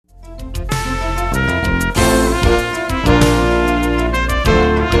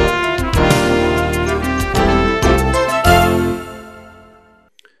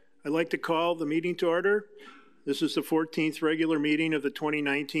to call the meeting to order. This is the 14th regular meeting of the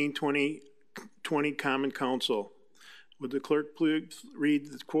 2019-2020 Common Council. Would the clerk please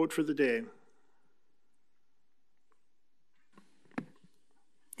read the quote for the day?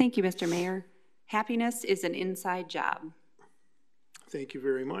 Thank you, Mr. Mayor. Happiness is an inside job. Thank you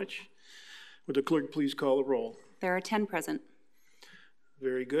very much. Would the clerk please call the roll? There are 10 present.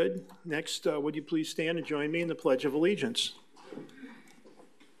 Very good. Next, would you please stand and join me in the Pledge of Allegiance?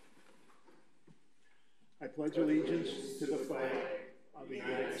 I pledge allegiance to the flag of the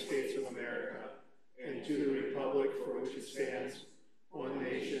United States of America and to the republic for which it stands, one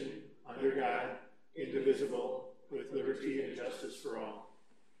nation, under God, indivisible, with liberty and justice for all.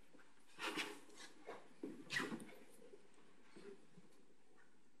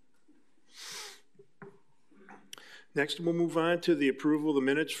 Next, we'll move on to the approval of the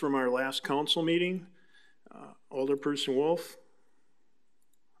minutes from our last council meeting. Alderperson Wolf.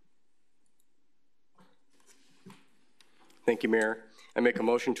 Thank you, Mayor. I make a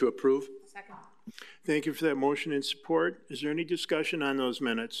motion to approve. Second. Thank you for that motion and support. Is there any discussion on those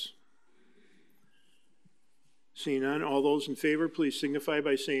minutes? Seeing none, all those in favor, please signify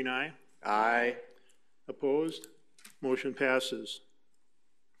by saying aye. Aye. Opposed? Motion passes.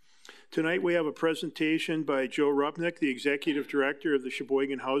 Tonight we have a presentation by Joe Rupnick, the Executive Director of the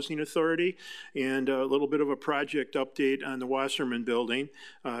Sheboygan Housing Authority, and a little bit of a project update on the Wasserman Building.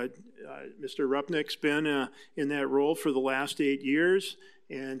 Mr. Rupnick's been in that role for the last 8 years.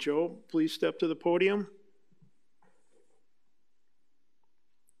 And Joe, please step to the podium.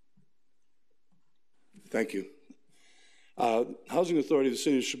 Thank you. Housing Authority of the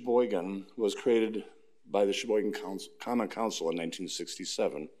City of Sheboygan was created by the Sheboygan Common Council in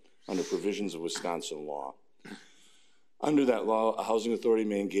 1967 under provisions of Wisconsin law. Under that law, a housing authority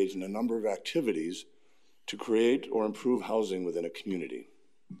may engage in a number of activities to create or improve housing within a community.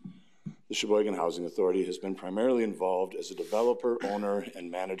 The Sheboygan Housing Authority has been primarily involved as a developer, owner, and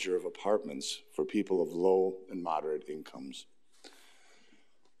manager of apartments for people of low and moderate incomes.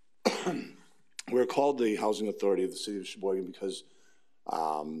 We're called the Housing Authority of the City of Sheboygan because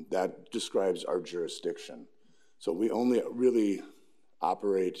that describes our jurisdiction. So we only really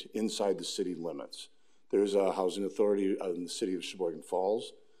operate inside the city limits. There's a housing authority in the city of Sheboygan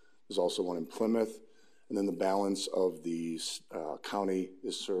Falls. There's also one in Plymouth. And then the balance of the county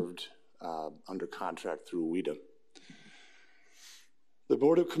is served under contract through WEDA. The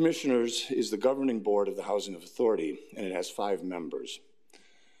Board of Commissioners is the governing board of the Housing Authority, and it has 5 members.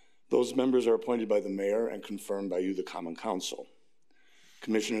 Those members are appointed by the mayor and confirmed by you, the Common Council.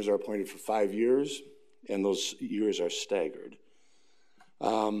 Commissioners are appointed for 5 years, and those years are staggered.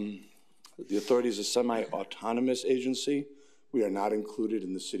 The authority is a semi-autonomous agency. We are not included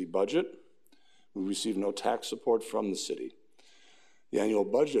in the city budget. We receive no tax support from the city. The annual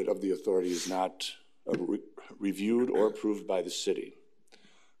budget of the authority is not reviewed or approved by the city.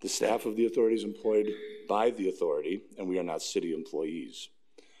 The staff of the authority is employed by the authority, and we are not city employees.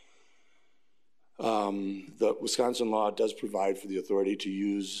 The Wisconsin law does provide for the authority to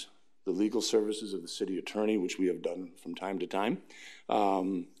use the legal services of the city attorney, which we have done from time to time.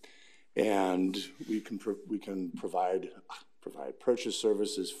 And we can provide purchase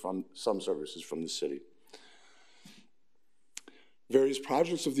services from some services from the city. Various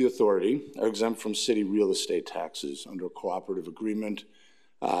projects of the authority are exempt from city real estate taxes under a cooperative agreement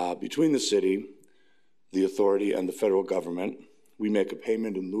between the city, the authority, and the federal government. We make a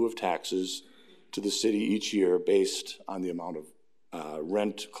payment in lieu of taxes to the city each year based on the amount of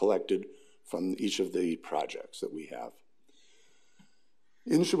rent collected from each of the projects that we have.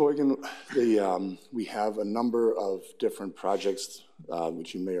 In Sheboygan, we have a number of different projects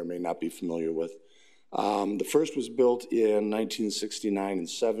which you may or may not be familiar with. The first was built in 1969 and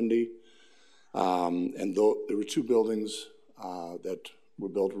 70, and there were 2 buildings that were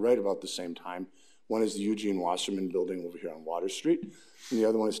built right about the same time. One is the Eugene Wasserman building over here on Water Street, and the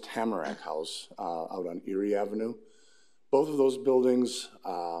other one is Tamarack House out on Erie Avenue. Both of those buildings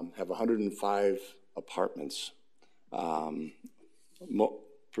have 105 apartments.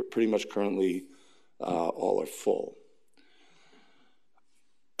 Pretty much currently all are full.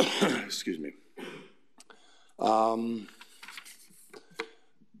 Excuse me.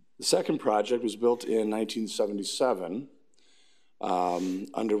 The second project was built in 1977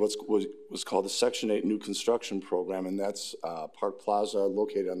 under what was called the Section 8 New Construction Program, and that's Park Plaza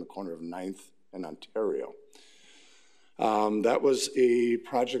located on the corner of 9th and Ontario. That was a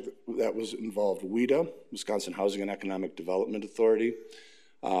project that was involved WEDA, Wisconsin Housing and Economic Development Authority.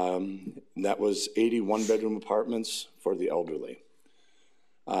 That was 80 one-bedroom apartments for the elderly.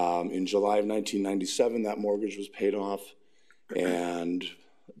 In July of 1997, that mortgage was paid off, and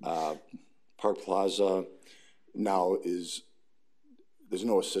Park Plaza now there's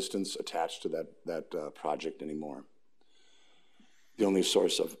no assistance attached to that project anymore. The only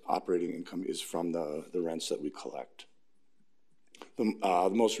source of operating income is from the rents that we collect. The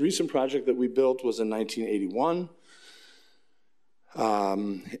most recent project that we built was in 1981,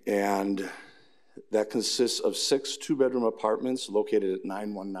 and that consists of 6 two-bedroom apartments located at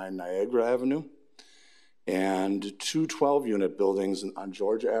 919 Niagara Avenue and 2 12-unit buildings on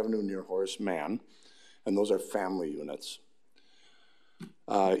George Avenue near Horace Mann, and those are family units.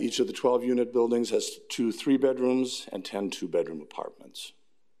 Each of the 12-unit buildings has 2 3-bedrooms and 10 two-bedroom apartments.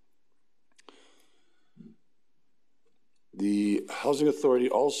 The Housing Authority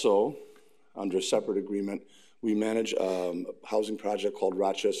also, under a separate agreement, we manage a housing project called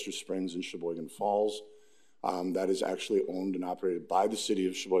Rochester Springs in Sheboygan Falls. That is actually owned and operated by the City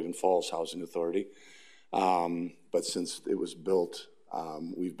of Sheboygan Falls Housing Authority. But since it was built,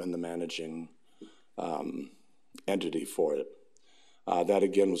 we've been the managing entity for it. That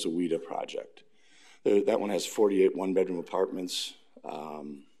again was a WIDA project. That one has 48 one-bedroom apartments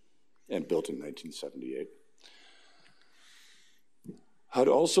and built in 1978. HUD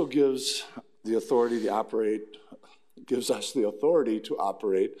also gives the authority to operate, gives us the authority to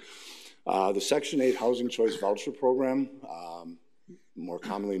operate the Section 8 Housing Choice Voucher Program, more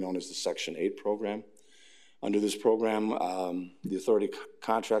commonly known as the Section 8 program. Under this program, the authority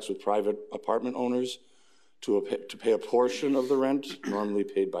contracts with private apartment owners to pay a portion of the rent normally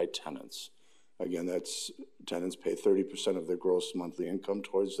paid by tenants. Again, that's tenants pay 30% of their gross monthly income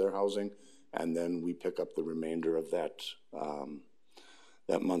towards their housing, and then we pick up the remainder of that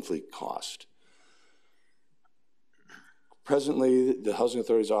monthly cost. Presently, the Housing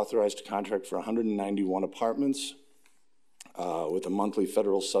Authority is authorized to contract for 191 apartments with a monthly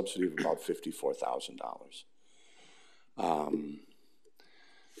federal subsidy of about $54,000.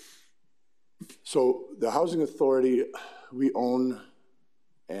 So the Housing Authority, we own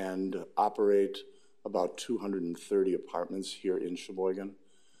and operate about 230 apartments here in Sheboygan.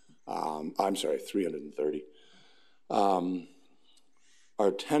 I'm sorry, 330.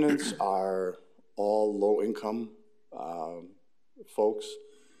 Our tenants are all low-income folks.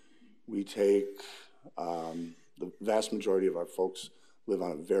 We take, the vast majority of our folks live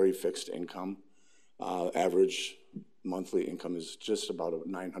on a very fixed income. Average monthly income is just about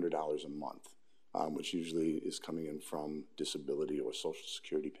 $900 a month, which usually is coming in from disability or Social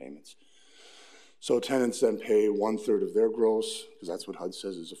Security payments. So tenants then pay 1/3 of their gross, because that's what HUD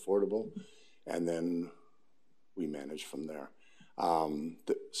says is affordable, and then we manage from there.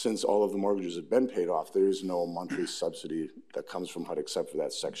 Since all of the mortgages have been paid off, there is no monthly subsidy that comes from HUD except for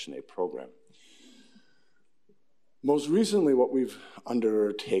that Section 8 program. Most recently, what we've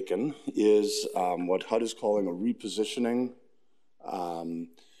undertaken is what HUD is calling a repositioning,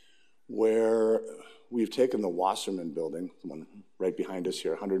 where we've taken the Wasserman building, the one right behind us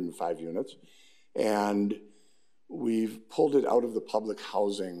here, 105 units, and we've pulled it out of the public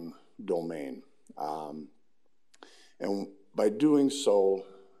housing domain. And by doing so,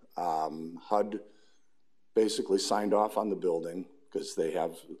 HUD basically signed off on the building because they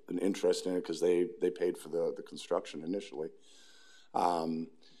have an interest in it because they paid for the construction initially.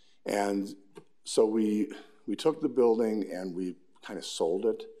 And so we took the building and we kind of sold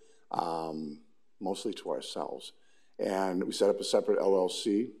it, mostly to ourselves. And we set up a separate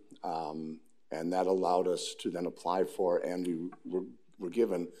LLC, and that allowed us to then apply for, and we were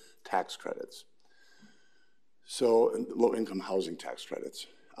given tax credits. So low-income housing tax credits.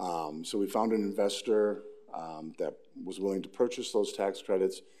 So we found an investor that was willing to purchase those tax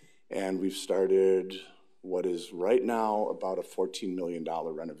credits, and we've started what is right now about a $14 million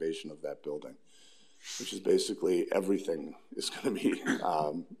renovation of that building, which is basically everything is going to be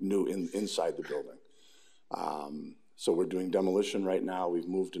new inside the building. So we're doing demolition right now. We've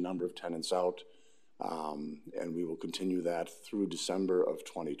moved a number of tenants out, and we will continue that through December of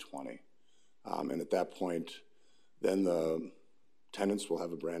 2020. And at that point, then the tenants will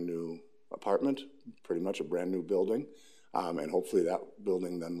have a brand new apartment, pretty much a brand new building, and hopefully that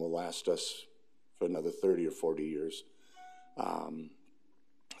building then will last us for another 30 or 40 years.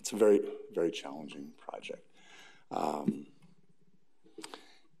 It's a very, very challenging project.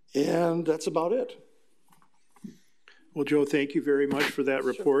 And that's about it. Well, Joe, thank you very much for that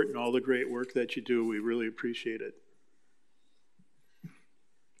report and all the great work that you do. We really appreciate it.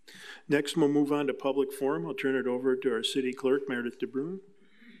 Next, we'll move on to public forum. I'll turn it over to our city clerk, Meredith DeBruin.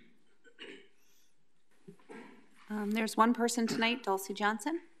 There's one person tonight, Dulcie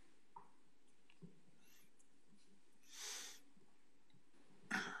Johnson.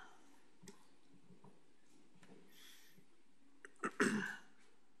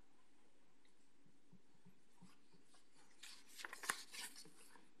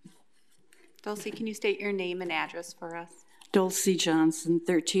 Dulcie, can you state your name and address for us? Dulcie Johnson,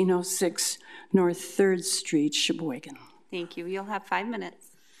 1306 North 3rd Street, Sheboygan. Thank you. You'll have 5 minutes.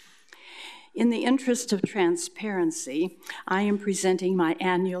 In the interest of transparency, I am presenting my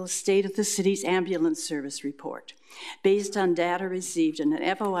annual State of the City's Ambulance Service Report, based on data received in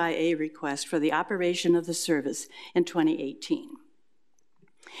an FOIA request for the operation of the service in 2018.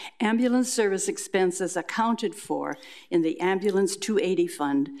 Ambulance service expenses accounted for in the Ambulance 280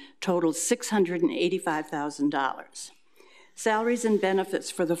 Fund totaled $685,000. Salaries and benefits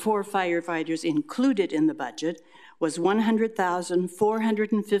for the 4 firefighters included in the budget was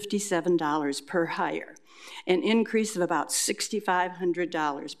 $100,457 per hire, an increase of about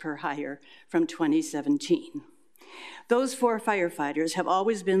 $6,500 per hire from 2017. Those 4 firefighters have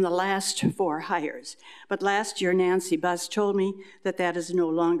always been the last 4 hires, but last year Nancy Buss told me that that is no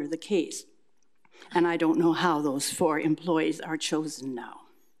longer the case, and I don't know how those 4 employees are chosen now.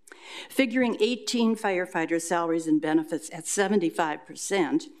 Figuring 18 firefighters' salaries and benefits at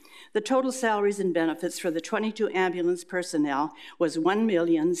 75%, the total salaries and benefits for the 22 ambulance personnel was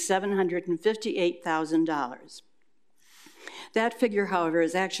 $1,758,000. That figure, however,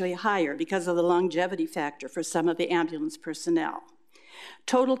 is actually higher because of the longevity factor for some of the ambulance personnel.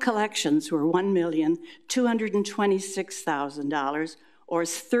 Total collections were $1,226,000, or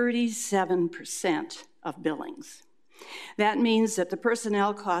 37% of billings. That means that the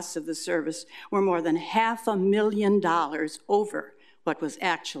personnel costs of the service were more than $500,000 over what was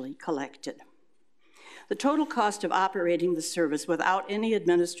actually collected. The total cost of operating the service without any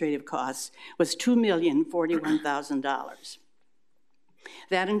administrative costs was $2,041,000.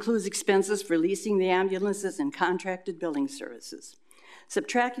 That includes expenses for leasing the ambulances and contracted billing services.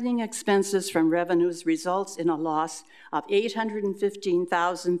 Subtracting expenses from revenues results in a loss of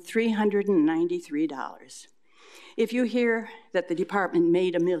 $815,393. If you hear that the department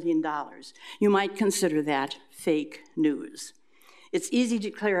made $1 million, you might consider that fake news. It's easy to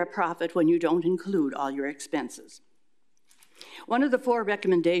declare a profit when you don't include all your expenses. One of the 4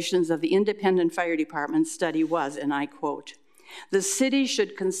 recommendations of the Independent Fire Department study was, and I quote, "The city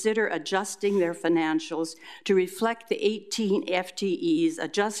should consider adjusting their financials to reflect the 18 FTEs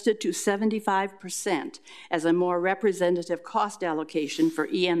adjusted to 75% as a more representative cost allocation for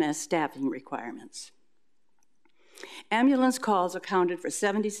EMS staffing requirements." Ambulance calls accounted for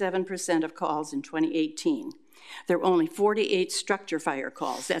 77% of calls in 2018. There were only 48 structure fire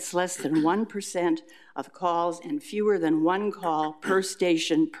calls. That's less than 1% of calls and fewer than 1 call per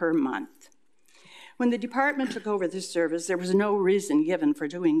station per month. When the department took over this service, there was no reason given for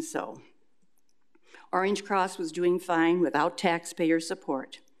doing so. Orange Cross was doing fine without taxpayer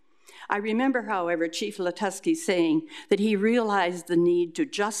support. I remember, however, Chief Latusky saying that he realized the need to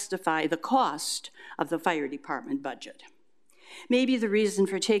justify the cost of the fire department budget. Maybe the reason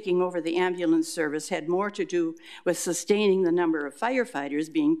for taking over the ambulance service had more to do with sustaining the number of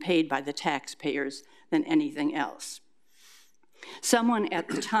firefighters being paid by the taxpayers than anything else. Someone at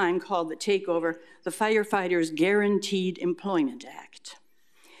the time called the takeover the Firefighters Guaranteed Employment Act.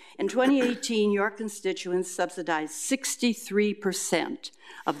 In 2018, your constituents subsidized 63%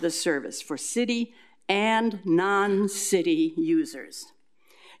 of the service for city and non-city users.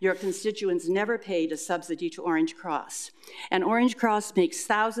 Your constituents never paid a subsidy to Orange Cross, and Orange Cross makes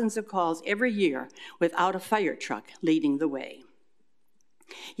thousands of calls every year without a fire truck leading the way.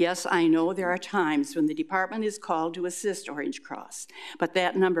 Yes, I know there are times when the department is called to assist Orange Cross, but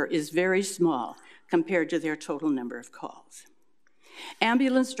that number is very small compared to their total number of calls.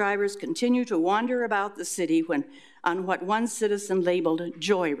 Ambulance drivers continue to wander about the city on what one citizen labeled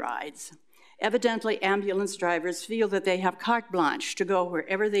joy rides. Evidently, ambulance drivers feel that they have carte blanche to go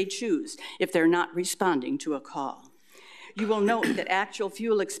wherever they choose if they're not responding to a call. You will note that actual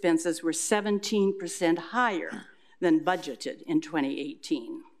fuel expenses were 17% higher than budgeted in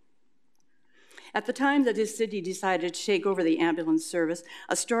 2018. At the time that this city decided to take over the ambulance service,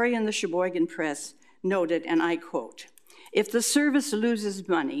 a story in the Sheboygan Press noted, and I quote, "If the service loses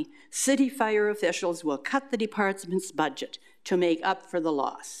money, city fire officials will cut the department's budget to make up for the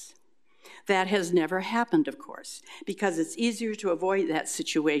loss." That has never happened, of course, because it's easier to avoid that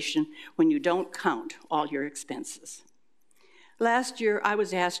situation when you don't count all your expenses. Last year, I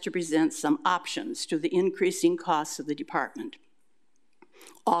was asked to present some options to the increasing costs of the department.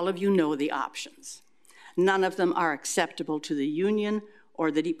 All of you know the options. None of them are acceptable to the union or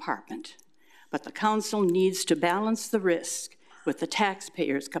the department, but the council needs to balance the risk with the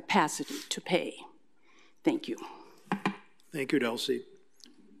taxpayers' capacity to pay. Thank you. Thank you, Dulcie.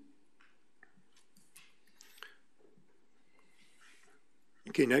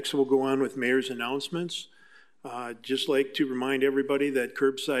 Okay, next we'll go on with mayor's announcements. Just like to remind everybody that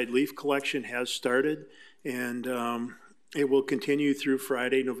curbside leaf collection has started, and it will continue through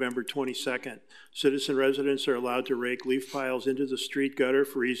Friday, November 22nd. Citizen residents are allowed to rake leaf piles into the street gutter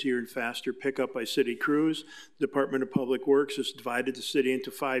for easier and faster pickup by city crews. The Department of Public Works has divided the city into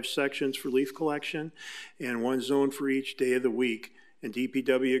 5 sections for leaf collection and 1 zone for each day of the week. And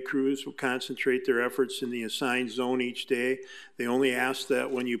DPW crews will concentrate their efforts in the assigned zone each day. They only ask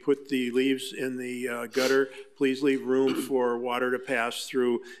that when you put the leaves in the gutter, please leave room for water to pass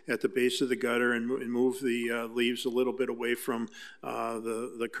through at the base of the gutter and move the leaves a little bit away from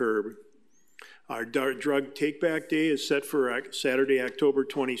the curb. Our drug take-back day is set for Saturday, October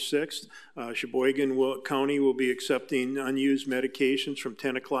 26th. Sheboygan County will be accepting unused medications from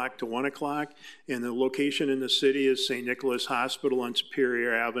 10 o'clock to 1 o'clock, and the location in the city is St. Nicholas Hospital on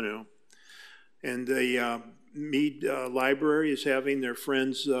Superior Avenue. And the Mead Library is having their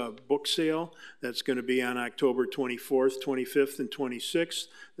Friends book sale. That's going to be on October 24th, 25th, and 26th.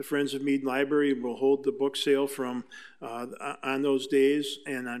 The Friends of Mead Library will hold the book sale from on those days,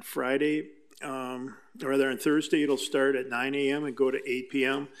 and on Friday, or rather on Thursday, it'll start at 9 a.m. and go to 8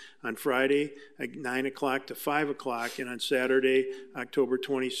 p.m. On Friday, at 9 o'clock to 5 o'clock, and on Saturday, October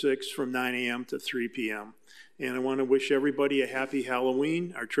 26th, from 9 a.m. to 3 p.m. And I want to wish everybody a happy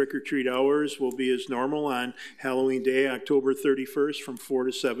Halloween. Our trick-or-treat hours will be as normal on Halloween Day, October 31st, from 4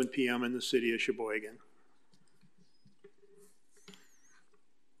 to 7 p.m. in the city of Sheboygan.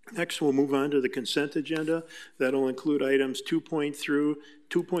 Next, we'll move on to the consent agenda. That'll include items 2.2 through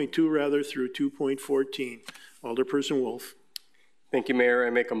 2.14. Alderperson Wolf. Thank you, Mayor. I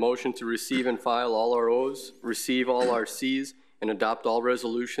make a motion to receive and file all our O's, receive all our C's, and adopt all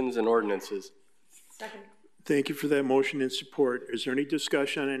resolutions and ordinances. Second. Thank you for that motion and support. Is there any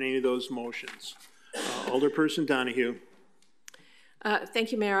discussion on any of those motions? Alderperson Donahue.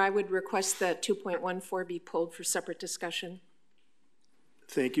 Thank you, Mayor. I would request that 2.14 be pulled for separate discussion.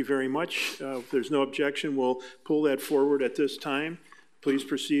 Thank you very much. If there's no objection, we'll pull that forward at this time. Please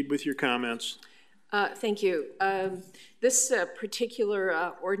proceed with your comments. Thank you. This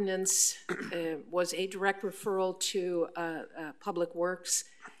particular ordinance was a direct referral to Public Works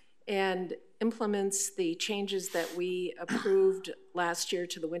and implements the changes that we approved last year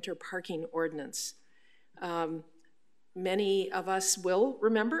to the winter parking ordinance. Many of us will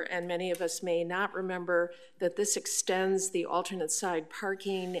remember, and many of us may not remember, that this extends the alternate side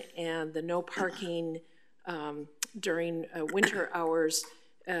parking and the no parking during winter hours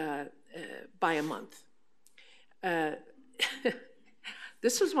by a month.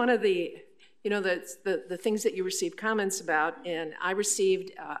 This was one of the, the things that you received comments about, and I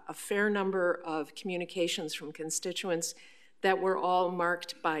received a fair number of communications from constituents that were all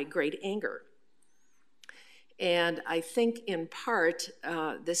marked by great anger. And I think in part,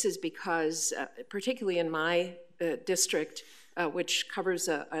 this is because, particularly in my district, which covers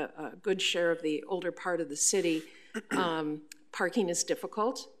a good share of the older part of the city, parking is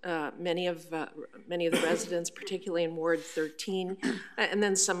difficult. Many of the residents, particularly in Ward 13, and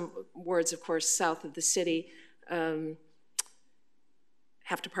then some wards, of course, south of the city, have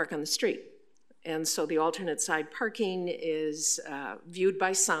to park on the street. And so the alternate side parking is viewed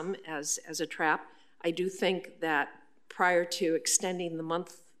by some as a trap. I do think that prior to extending the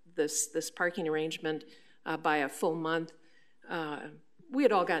month, this parking arrangement by a full month, we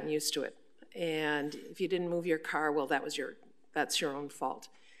had all gotten used to it. And if you didn't move your car, well, that's your own fault.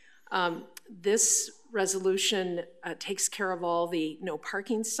 This resolution takes care of all the no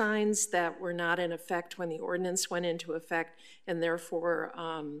parking signs that were not in effect when the ordinance went into effect and therefore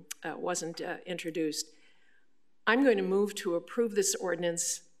wasn't introduced. I'm going to move to approve this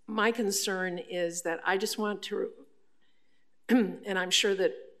ordinance. My concern is that I just want to, and I'm sure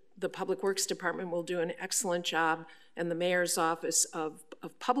that the Public Works Department will do an excellent job, and the mayor's office of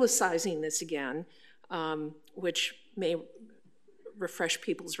publicizing this again, which may refresh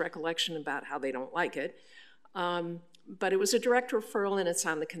people's recollection about how they don't like it. But it was a direct referral, and it's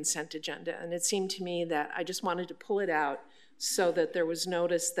on the consent agenda. And it seemed to me that I just wanted to pull it out so that there was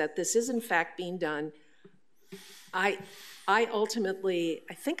notice that this is in fact being done. I ultimately,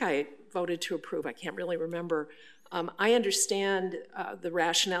 I think I voted to approve. I can't really remember. I understand the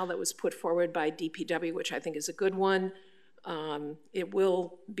rationale that was put forward by DPW, which I think is a good one. It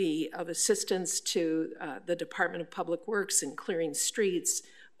will be of assistance to the Department of Public Works in clearing streets,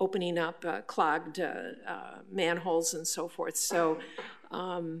 opening up clogged manholes and so forth. So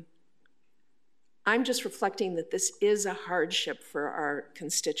I'm just reflecting that this is a hardship for our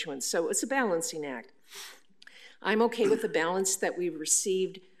constituents. So it's a balancing act. I'm okay with the balance that we've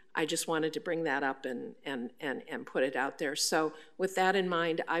received. I just wanted to bring that up and put it out there. So with that in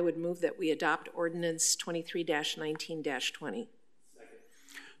mind, I would move that we adopt ordinance 23-19-20.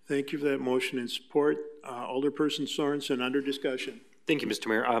 Thank you for that motion and support. Alderperson Sorensen, under discussion. Thank you, Mr.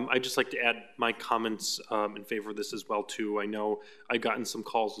 Mayor. I'd just like to add my comments in favor of this as well, too. I know I've gotten some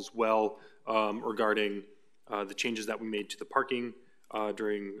calls as well regarding the changes that we made to the parking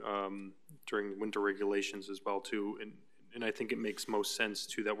during winter regulations as well, too. And I think it makes most sense,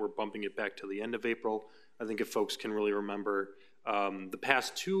 too, that we're bumping it back to the end of April. I think if folks can really remember, the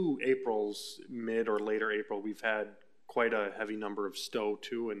past 2 Aprils, mid or later April, we've had quite a heavy number of stow,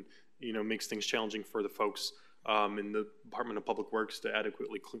 too, and, you know, makes things challenging for the folks in the Department of Public Works to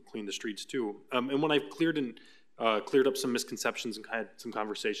adequately clean the streets too. And when I've cleared up some misconceptions and had some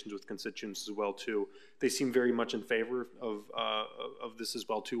conversations with constituents as well too, they seem very much in favor of this as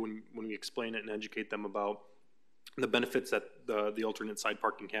well too when we explain it and educate them about the benefits that the alternate side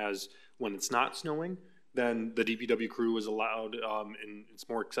parking has when it's not snowing. Then the DPW crew is allowed and it's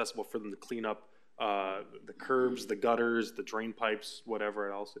more accessible for them to clean up the curbs, the gutters, the drain pipes,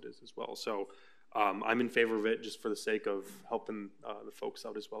 whatever else it is as well. So I'm in favor of it just for the sake of helping the folks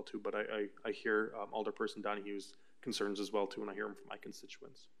out as well too. But I hear Alderperson Donahue's concerns as well too, and I hear them from my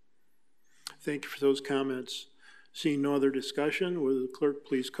constituents. Thank you for those comments. Seeing no other discussion, will the clerk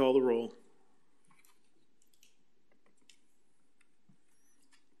please call the roll?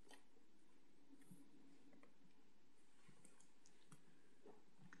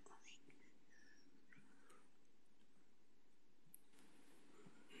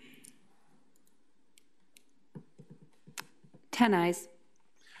 Ten ayes.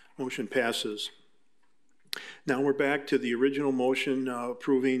 Motion passes. Now we're back to the original motion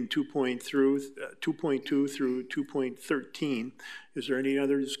approving 2.2 through 2.13. Is there any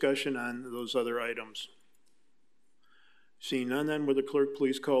other discussion on those other items? Seeing none, then will the clerk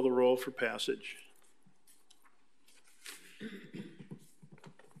please call the roll for passage?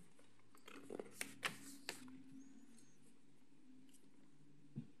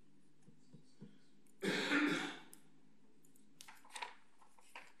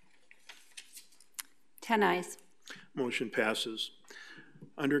 Ten ayes. Motion passes.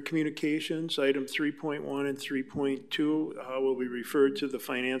 Under communications, item 3.1 and 3.2 will be referred to the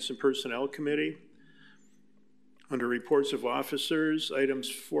Finance and Personnel Committee. Under reports of officers, items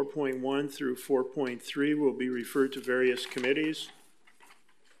 4.1 through 4.3 will be referred to various committees.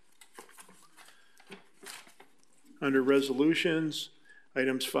 Under resolutions,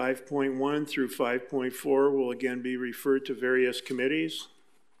 items 5.1 through 5.4 will again be referred to various committees.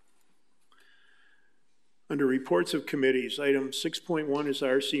 Under reports of committees, item 6.1 is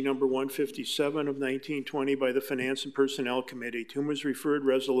RC number 157 of 1920 by the Finance and Personnel Committee, to whom was referred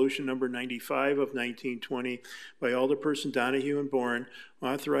resolution number 95 of 1920 by Alderperson Donahue and Bourne,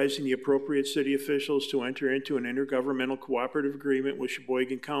 authorizing the appropriate city officials to enter into an intergovernmental cooperative agreement with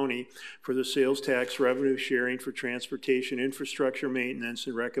Sheboygan County for the sales tax revenue sharing for transportation infrastructure maintenance,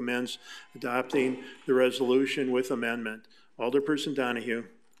 and recommends adopting the resolution with amendment. Alderperson Donahue.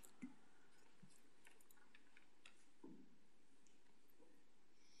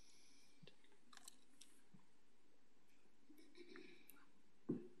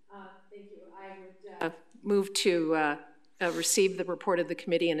 Move to receive the report of the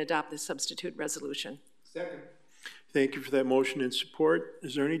committee and adopt the substitute resolution. Second. Thank you for that motion and support.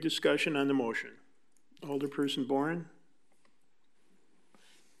 Is there any discussion on the motion? Alderperson Bourne.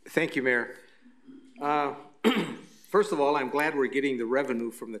 Thank you, Mayor. First of all, I'm glad we're getting the revenue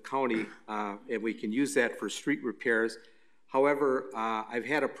from the county and we can use that for street repairs. However, I've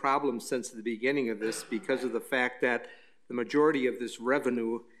had a problem since the beginning of this because of the fact that the majority of this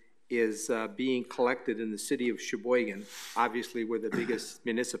revenue is being collected in the city of Sheboygan. Obviously, we're the biggest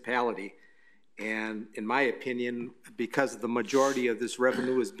municipality. And in my opinion, because the majority of this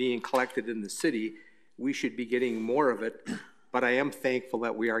revenue is being collected in the city, we should be getting more of it. But I am thankful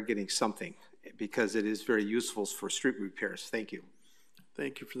that we are getting something because it is very useful for street repairs. Thank you.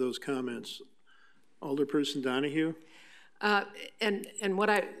 Thank you for those comments. Alderperson Donahue. And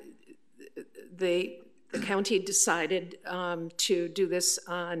what the county decided to do this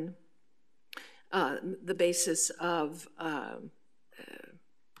on the basis of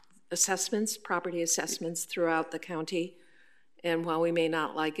assessments, property assessments throughout the county. And while we may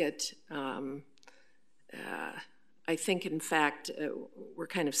not like it, I think, in fact, we're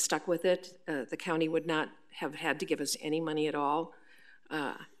kind of stuck with it. The county would not have had to give us any money at all.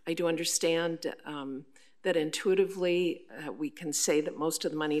 I do understand that intuitively we can say that most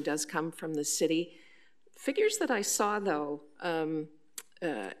of the money does come from the city. Figures that I saw, though,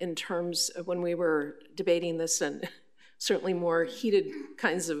 in terms of when we were debating this and certainly more heated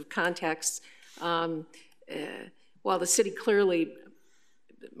kinds of contexts. While the city clearly,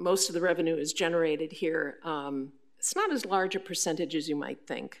 most of the revenue is generated here, it's not as large a percentage as you might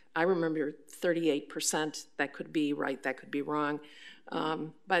think. I remember 38%. That could be right, that could be wrong.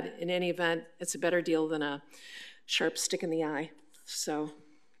 But in any event, it's a better deal than a sharp stick in the eye. So,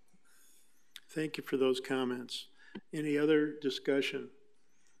 thank you for those comments. Any other discussion?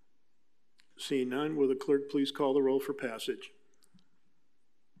 Seeing none, will the clerk please call the roll for passage?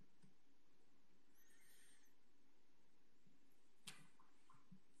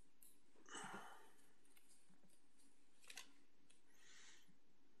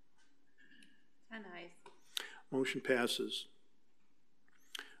 Motion passes.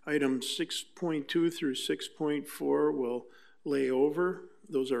 Items 6.2 through 6.4 will lay over.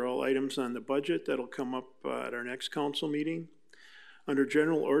 Those are all items on the budget that'll come up at our next council meeting. Under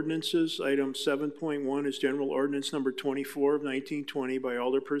general ordinances, item 7.1 is general ordinance number 24 of 1920 by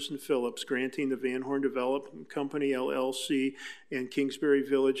Alderperson Phillips, granting the Van Horn Development Company LLC and Kingsbury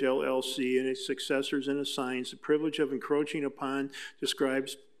Village LLC and its successors and assigns the privilege of encroaching upon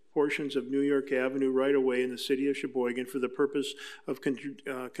describes portions of New York Avenue right-of-way in the city of Sheboygan for the purpose of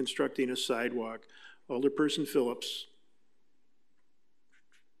constructing a sidewalk. Alderperson Phillips.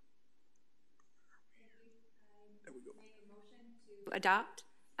 Adopt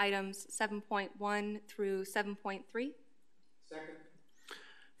items 7.1 through 7.3. Second.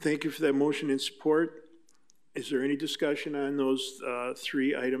 Thank you for that motion and support. Is there any discussion on those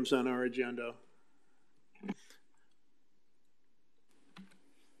three items on our agenda?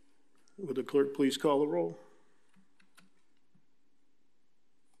 Would the clerk please call the roll?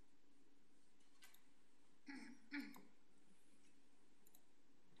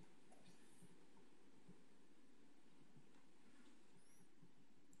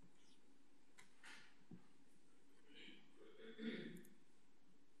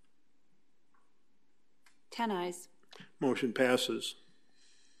 Ten ayes. Motion passes.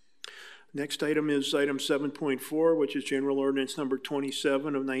 Next item is item 7.4, which is general ordinance number 27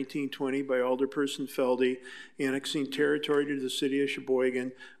 of 1920 by Alderperson Feldy, annexing territory to the city of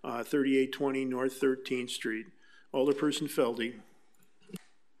Sheboygan, 3820 North 13th Street. Alderperson Feldy. Thank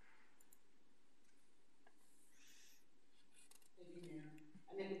you, Mayor.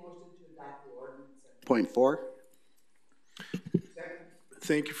 I make a motion to adopt the ordinance. Point 4.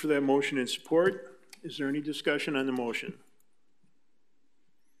 Thank you for that motion and support. Is there any discussion on the motion?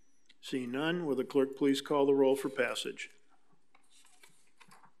 Seeing none, will the clerk please call the roll for passage?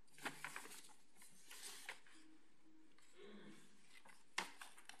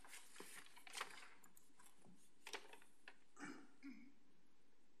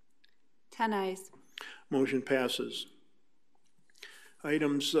 Ten ayes. Motion passes.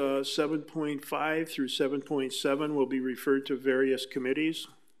 Items 7.5 through 7.7 will be referred to various committees.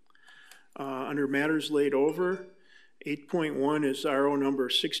 Under matters laid over, 8.1 is RO number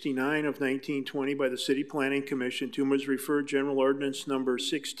 69 of 1920 by the City Planning Commission, to whom was referred general ordinance number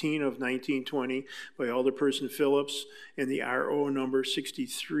 16 of 1920 by Alderperson Phillips, and the RO number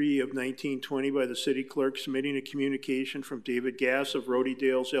 63 of 1920 by the City Clerk, submitting a communication from David Gass of Rody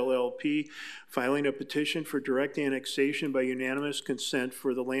Dales LLP, filing a petition for direct annexation by unanimous consent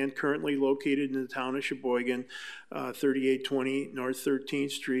for the land currently located in the town of Sheboygan, 3820 North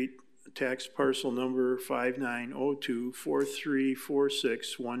 13th Street, tax parcel number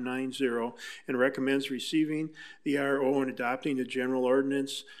 590243466190, and recommends receiving the RO and adopting the general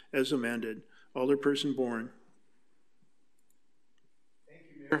ordinance as amended. Alderperson Bourne. Thank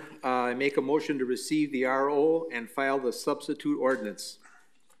you, Mayor. I make a motion to receive the RO and file the substitute ordinance.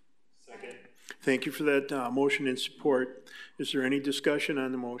 Second. Thank you for that motion and support. Is there any discussion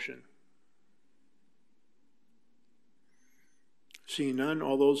on the motion? Seeing none,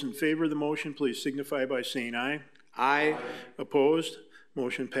 all those in favor of the motion, please signify by saying aye. Aye. Opposed?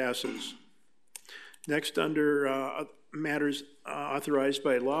 Motion passes. Next, under matters authorized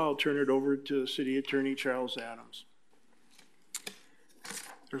by law, I'll turn it over to City Attorney Charles Adams.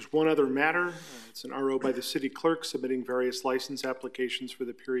 There's one other matter. It's an RO by the City Clerk submitting various license applications for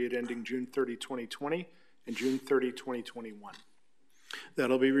the period ending June 30, 2020 and June 30, 2021.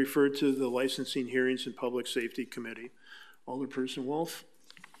 That'll be referred to the Licensing Hearings and Public Safety Committee. Alderperson Wolf.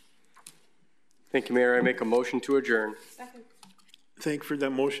 Thank you, Mayor. I make a motion to adjourn. Second. Thank you for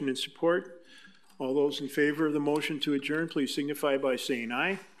that motion and support. All those in favor of the motion to adjourn, please signify by saying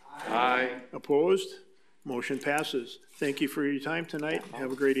aye. Aye. Opposed? Motion passes. Thank you for your time tonight.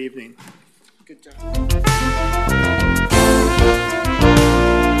 Have a great evening. Good job.